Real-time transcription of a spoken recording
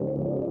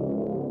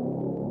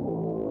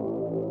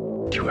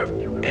Do you have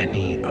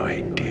any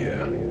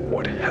idea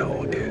what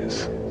hell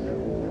is?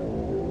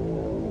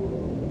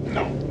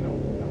 No.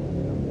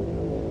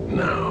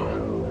 Now,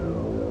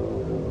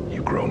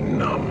 you grow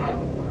numb.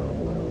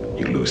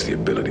 You lose the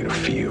ability to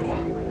feel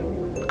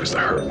because the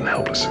hurt and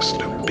helplessness is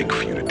too big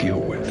for you to deal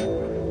with.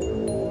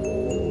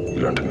 You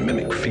learn to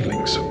mimic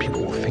feelings so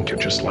people will think you're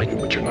just like them,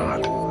 but you're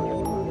not.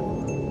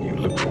 You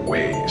look for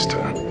ways to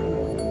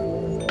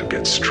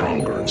get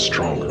stronger and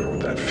stronger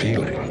with that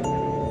feeling,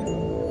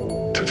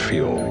 to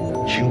feel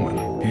human.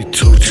 You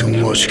took too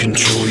much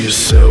control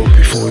yourself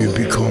before you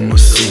become a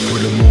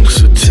secret amongst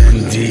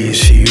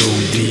attendees. He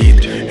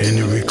OD'd in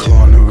the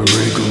recliner of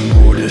rigor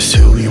mortis,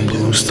 helium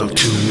balloon stuck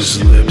to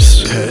his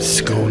lips.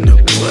 Pets go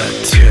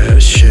neglect,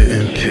 cat shit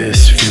and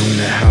piss fume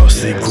the house.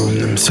 They groom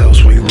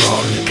themselves while you rot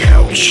on the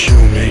couch. You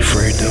ain't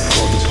afraid to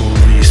call the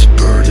police.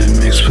 Burden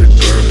mixed with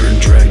bourbon,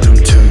 dragged him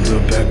to the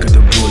back of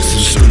the woods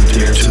and stood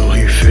there till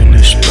he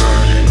finished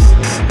burning.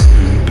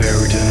 And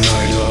buried the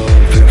night of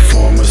in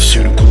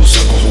pharmaceuticals,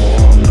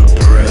 alcohol on the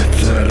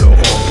breath at an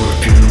Auburn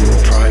funeral,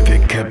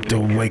 private, kept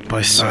awake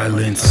by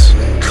silence.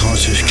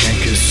 Conscious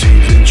can't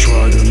conceive and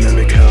try to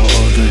mimic how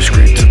others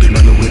scrape to the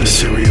metal with a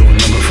serial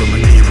number from a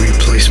knee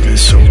replacement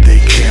so they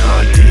can't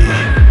ID.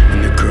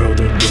 And the girl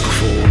they're looking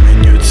for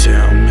in your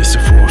town,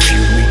 missing for a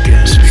few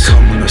weekends,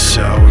 becoming a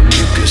sour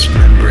mucus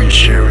membrane,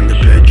 sharing the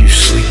bed you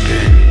sleep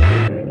in.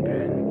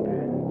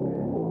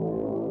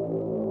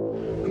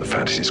 And the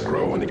fantasies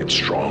grow and they get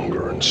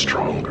stronger and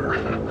stronger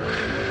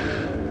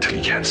till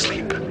you can't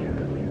sleep.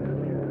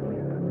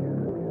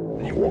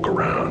 And you walk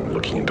around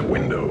looking into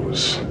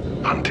windows,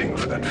 hunting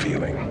for that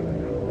feeling.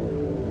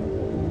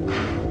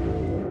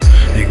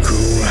 They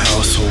grew a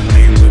household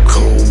name with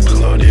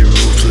cold-blooded,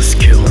 ruthless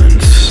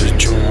killings. They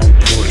drawn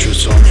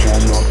portraits on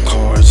Hallmark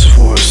cards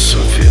for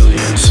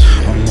civilians.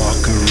 A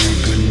mockery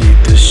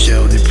beneath the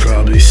shell, they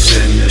probably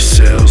sit in their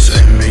cells.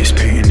 Inmates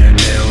painting their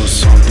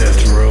nails on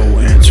death row,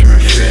 entering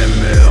fan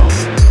mail.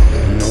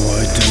 No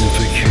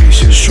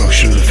identification,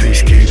 structure the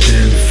face caved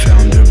in.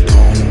 Found their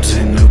bones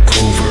in the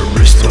covert,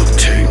 wrist look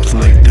taped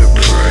like they're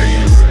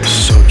praying.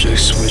 Subject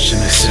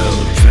switching Excel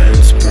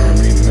events, burn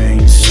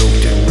remains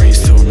soaked in rain,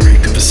 still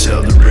reek of a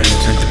cellar rent.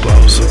 Drink the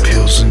bottles of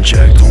pills and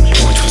jacked on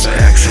points was an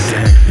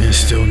accident. And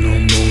still no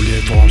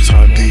motive, arms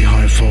tied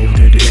behind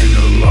folded in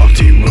a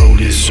locked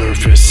eroded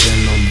surface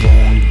in a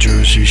long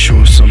jersey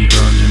short, sunburned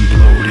and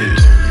bloated.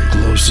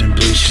 Gloves and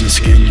bleaching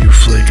skin, you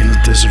flake in the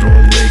desert or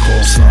a lake,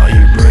 all snot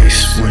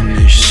erased. When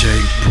they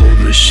shake, pull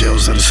the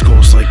shells out of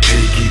skulls like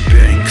piggy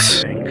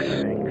banks.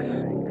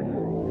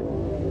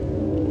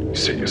 You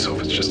say to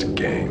yourself, it's just a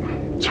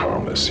game. It's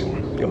harmless.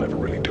 You'll never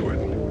really do it.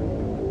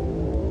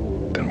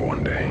 Then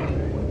one day,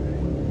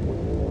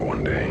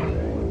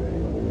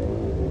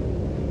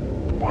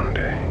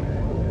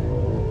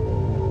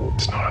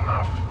 it's not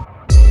enough.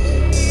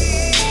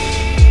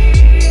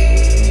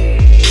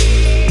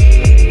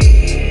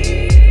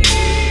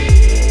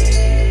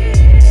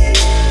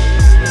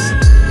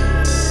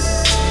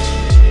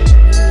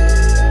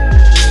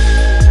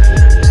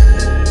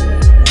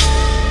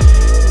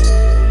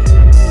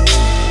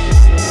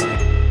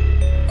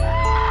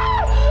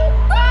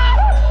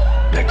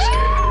 Next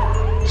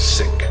day,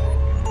 sick,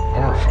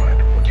 horrified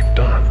at what you've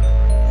done,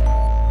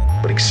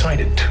 but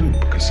excited too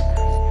because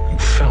you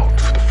felt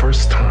for the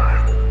first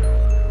time.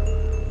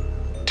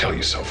 Tell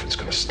yourself it's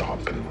gonna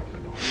stop, and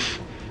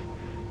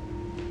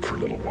for a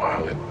little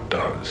while it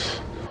does.